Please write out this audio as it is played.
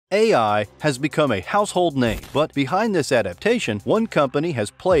AI has become a household name, but behind this adaptation, one company has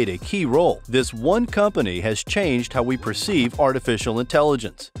played a key role. This one company has changed how we perceive artificial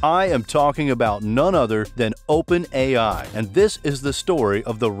intelligence. I am talking about none other than OpenAI, and this is the story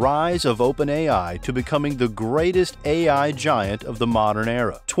of the rise of OpenAI to becoming the greatest AI giant of the modern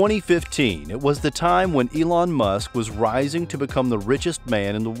era. 2015, it was the time when Elon Musk was rising to become the richest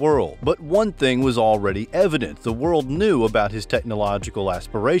man in the world. But one thing was already evident: the world knew about his technological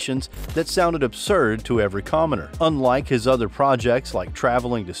aspirations that sounded absurd to every commoner. Unlike his other projects like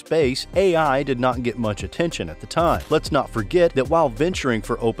traveling to space, AI did not get much attention at the time. Let's not forget that while venturing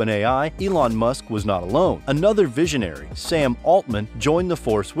for OpenAI, Elon Musk was not alone. Another visionary, Sam Altman, joined the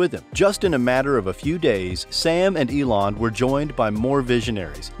force with him. Just in a matter of a few days, Sam and Elon were joined by more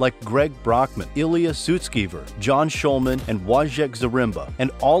visionaries like Brockman, Ilya Sutskever, John Schulman, and Wojciech Zaremba,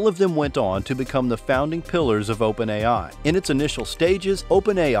 and all of them went on to become the founding pillars of OpenAI. In its initial stages,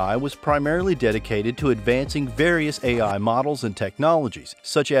 OpenAI was primarily dedicated to advancing various AI models and technologies,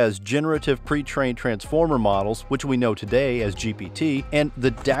 such as generative pre-trained transformer models, which we know today as GPT, and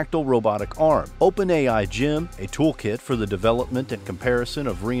the dactyl robotic arm. OpenAI Gym, a toolkit for the development and comparison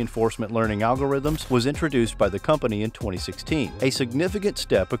of reinforcement learning algorithms, was introduced by the company in 2016. A significant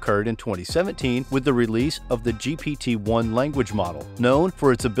step occurred in 2017 with the release of the GPT-1 language model, known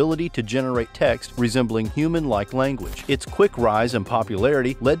for its ability to generate text resembling human-like language. Its quick rise in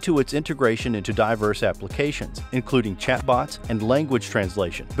popularity led to its integration into diverse applications, including chatbots and language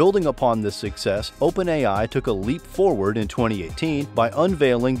translation. Building upon this success, OpenAI took a leap forward in 2018 by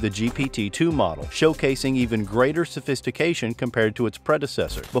unveiling the GPT-2 model, showcasing even greater sophistication compared to its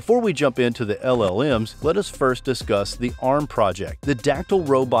predecessor. Before we jump into the LLMs, let us first discuss the ARM project. The dactyl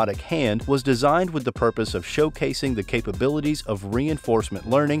robotic hand was designed with the purpose of showcasing the capabilities of reinforcement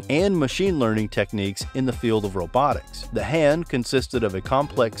learning and machine learning techniques in the field of robotics. The hand consisted of a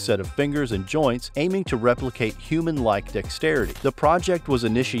complex set of fingers and joints aiming to replicate human-like dexterity. The project was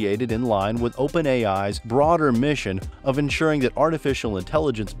initiated in line with OpenAI's broader mission of ensuring that artificial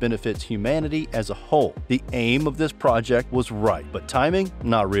intelligence benefits humanity as a whole. The aim of this project was right, but timing?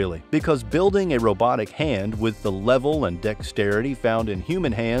 Not really, because building a robotic hand with the level and dexterity found in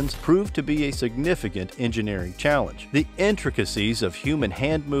human hands proved to be a significant engineering challenge. The intricacies of human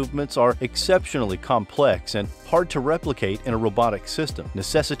hand movements are exceptionally complex and hard to replicate in a robotic system,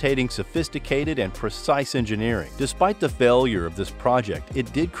 necessitating sophisticated and precise engineering. Despite the failure of this project,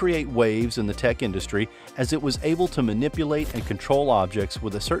 it did create waves in the tech industry as it was able to manipulate and control objects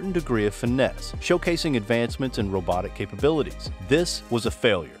with a certain degree of finesse, showcasing advancements in robotic capabilities. This was a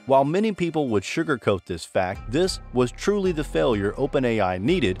failure. While many people would sugarcoat this fact, this was truly the failure OpenAI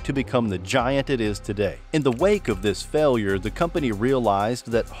needed to become the giant it is today. In the wake of this failure, the company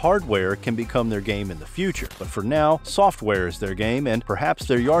realized that hardware can become their game in the future, but for now, software is their game and perhaps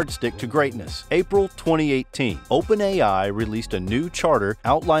their yardstick to greatness. April 2018, OpenAI released a new charter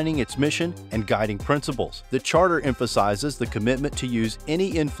outlining its mission and guiding principles. The charter emphasizes the commitment to use any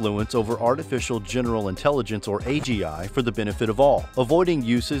influence over artificial general intelligence or AGI for the benefit of all, avoiding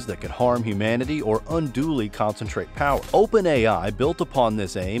uses that could harm humanity or unduly concentrate power. OpenAI built upon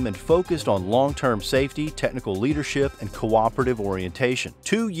this aim and focused on long-term safety, technical leadership, and cooperative orientation.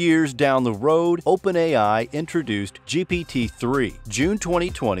 2 years down the road, OpenAI introduced GPT-3. June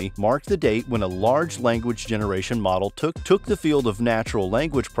 2020 marked the date when a large language generation model took the field of natural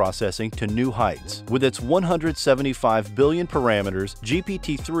language processing to new heights. With its 175 billion parameters,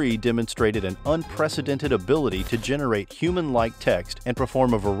 GPT-3 demonstrated an unprecedented ability to generate human-like text and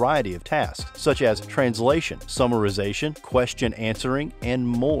perform a variety of tasks, such as translation, summarization, question answering, and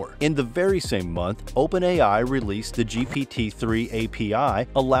more. In the very same month, OpenAI released the GPT-3 API,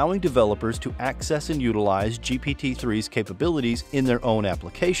 allowing developers to access and utilize GPT-3's capabilities in their own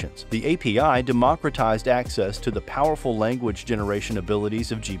applications. The API democratized access to the powerful language generation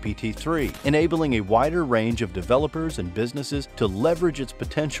abilities of GPT-3, enabling a wider range of developers and businesses to leverage its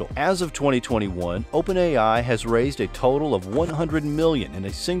potential. As of 2021, OpenAI has raised a total of $100 million in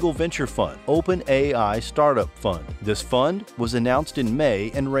a single venture fund, OpenAI Startup Fund. This fund was announced in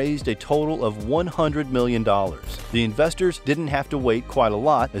May and raised a total of $100 million. The investors didn't have to wait quite a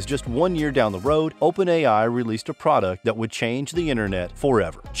lot, as just 1 year down the road, OpenAI released a product that would change the internet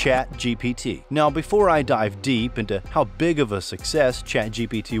forever: ChatGPT. Now, before I dive deep into how big of a success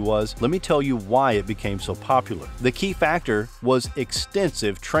ChatGPT was, let me tell you why it became so popular. The key factor was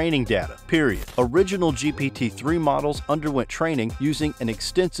extensive training data, period. Original GPT-3 models underwent training using an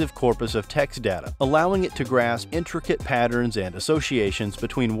extensive corpus of text data, allowing it to grasp intricate patterns and associations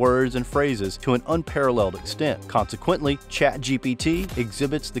between words and phrases to an unparalleled extent. Consequently, ChatGPT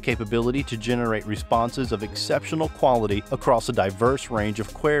exhibits the capability to generate responses of exceptional quality across a diverse diverse range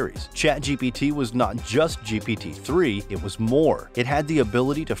of queries. ChatGPT was not just GPT-3, it was more. It had the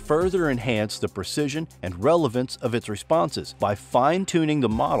ability to further enhance the precision and relevance of its responses by fine-tuning the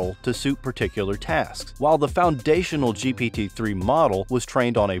model to suit particular tasks. While the foundational GPT-3 model was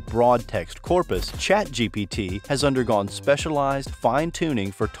trained on a broad text corpus, ChatGPT has undergone specialized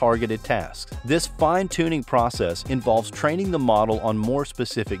fine-tuning for targeted tasks. This fine-tuning process involves training the model on more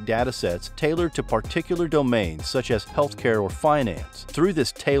specific datasets tailored to particular domains such as healthcare or finance. Through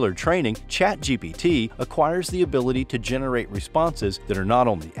this tailored training, ChatGPT acquires the ability to generate responses that are not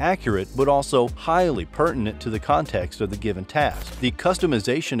only accurate but also highly pertinent to the context of the given task. The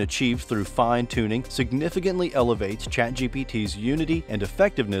customization achieved through fine-tuning significantly elevates ChatGPT's unity and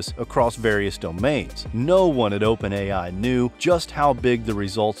effectiveness across various domains. No one at OpenAI knew just how big the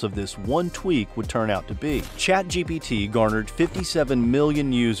results of this one tweak would turn out to be. ChatGPT garnered 57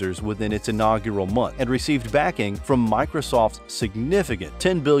 million users within its inaugural month and received backing from Microsoft's significant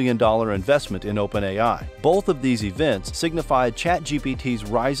 $10 billion investment in OpenAI. Both of these events signified ChatGPT's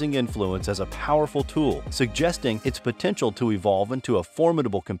rising influence as a powerful tool, suggesting its potential to evolve into a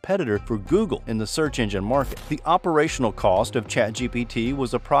formidable competitor for Google in the search engine market. The operational cost of ChatGPT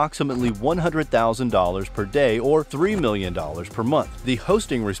was approximately $100,000 per day or $3 million per month. The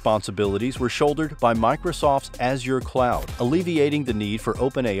hosting responsibilities were shouldered by Microsoft's Azure cloud, alleviating the need for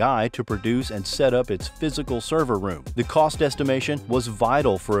OpenAI to produce and set up its physical server room. The cost estimation was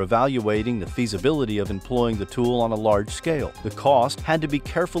vital for evaluating the feasibility of employing the tool on a large scale. The cost had to be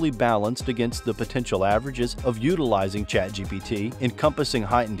carefully balanced against the potential averages of utilizing ChatGPT, encompassing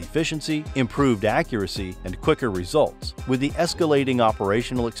heightened efficiency, improved accuracy, and quicker results. With the escalating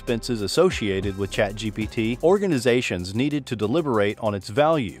operational expenses associated with ChatGPT, organizations needed to deliberate on its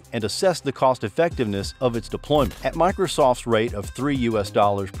value and assess the cost-effectiveness of its deployment. At Microsoft's rate of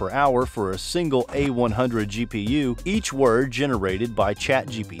 $3 per hour for a single A100 GPU, each word generated by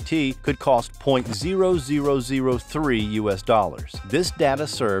ChatGPT could cost $0.0003. This data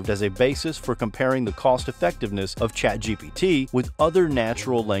served as a basis for comparing the cost-effectiveness of ChatGPT with other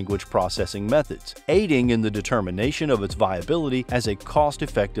natural language processing methods, aiding in the determination of its viability as a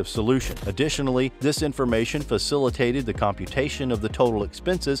cost-effective solution. Additionally, this information facilitated the computation of the total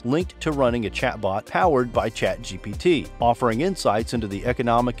expenses linked to running a chatbot powered by ChatGPT, offering insights into the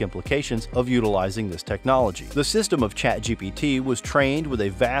economic implications of utilizing this technology. The system of ChatGPT was trained with a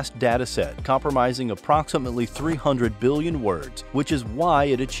vast dataset comprising approximately 300 billion words, which is why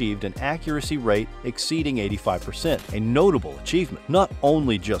it achieved an accuracy rate exceeding 85%, a notable achievement. Not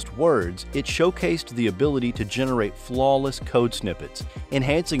only just words, it showcased the ability to generate flawless code snippets,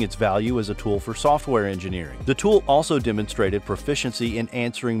 enhancing its value as a tool for software engineering. The tool also demonstrated proficiency in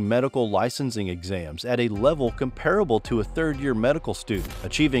answering medical licensing exams at a level comparable to a third-year medical student,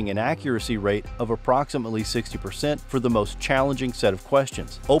 achieving an accuracy rate of approximately 60% for the most challenging set of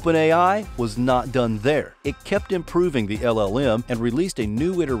questions. OpenAI was not done there. It kept improving the LLM and released a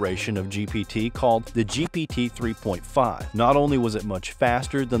new iteration of GPT called the GPT 3.5. Not only was it much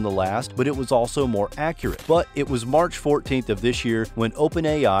faster than the last, but it was also more accurate. But it was March 14th of this year when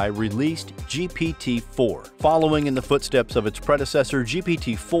OpenAI released GPT-4. Following in the footsteps of its predecessor,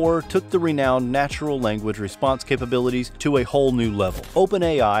 GPT-4 took the renowned natural language response capabilities to a whole new level.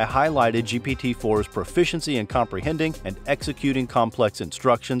 OpenAI highlighted GPT-4's proficiency in comprehending and executing complex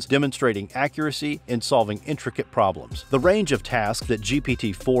instructions, demonstrating accuracy in solving intricate problems. The range of tasks that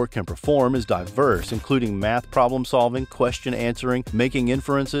GPT-4 can perform is diverse, including math problem solving, question answering, making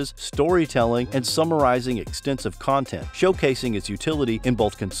inferences, storytelling, and summarizing extensive content, showcasing its utility in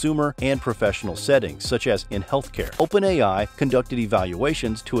both consumer and professional settings, such as in healthcare. OpenAI conducted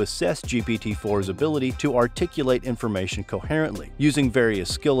evaluations to assess GPT-4's ability to articulate information coherently, using various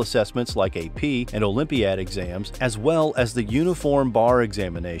skill assessments like AP and Olympiad exams, as well as the Uniform Bar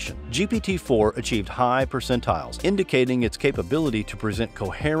Examination. GPT-4 achieved high percentiles, indicating its capability to present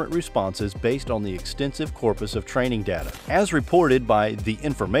coherent responses based on the extensive corpus of training data. As reported by The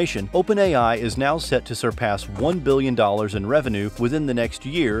Information, OpenAI is now set to surpass $1 billion in revenue within the next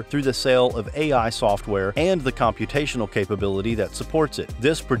year through the sale of AI software and the computational capability that supports it.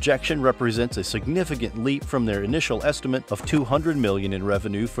 This projection represents a significant leap from their initial estimate of $200 million in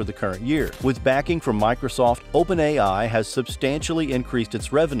revenue for the current year. With backing from Microsoft, OpenAI has substantially increased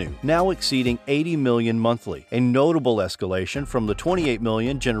its revenue, now exceeding $80 million monthly, a notable escalation from the $28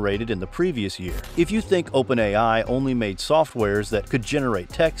 million generated in the previous year. If you think OpenAI only made softwares that could generate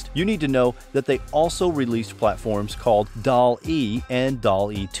text, you need to know that they also released platforms called DALL-E and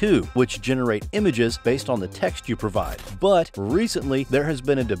DALL-E 2, which generate images based on the text you provide. But recently, there has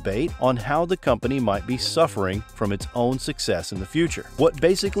been a debate on how the company might be suffering from its own success in the future. What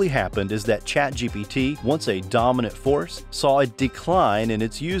basically happened is that ChatGPT, once a dominant force course, saw a decline in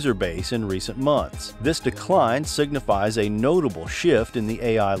its user base in recent months. This decline signifies a notable shift in the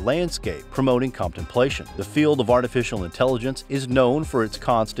AI landscape, promoting contemplation. The field of artificial intelligence is known for its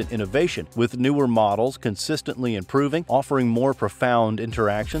constant innovation, with newer models consistently improving, offering more profound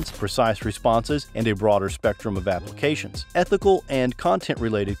interactions, precise responses, and a broader spectrum of applications. Ethical and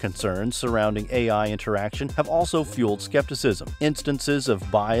content-related concerns surrounding AI interaction have also fueled skepticism. Instances of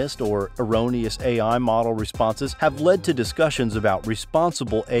biased or erroneous AI model responses have led to discussions about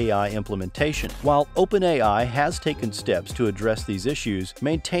responsible AI implementation. While OpenAI has taken steps to address these issues,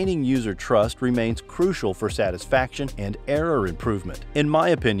 maintaining user trust remains crucial for satisfaction and error improvement. In my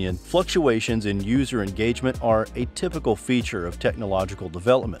opinion, fluctuations in user engagement are a typical feature of technological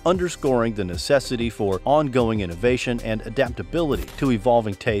development, underscoring the necessity for ongoing innovation and adaptability to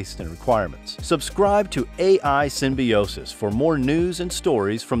evolving tastes and requirements. Subscribe to AI Symbiosis for more news and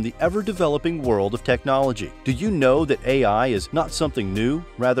stories from the ever-developing world of technology. Do you know that AI is not something new?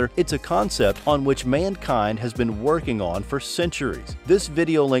 Rather, it's a concept on which mankind has been working on for centuries. This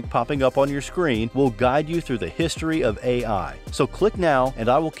video link popping up on your screen will guide you through the history of AI. So click now and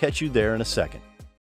I will catch you there in a second.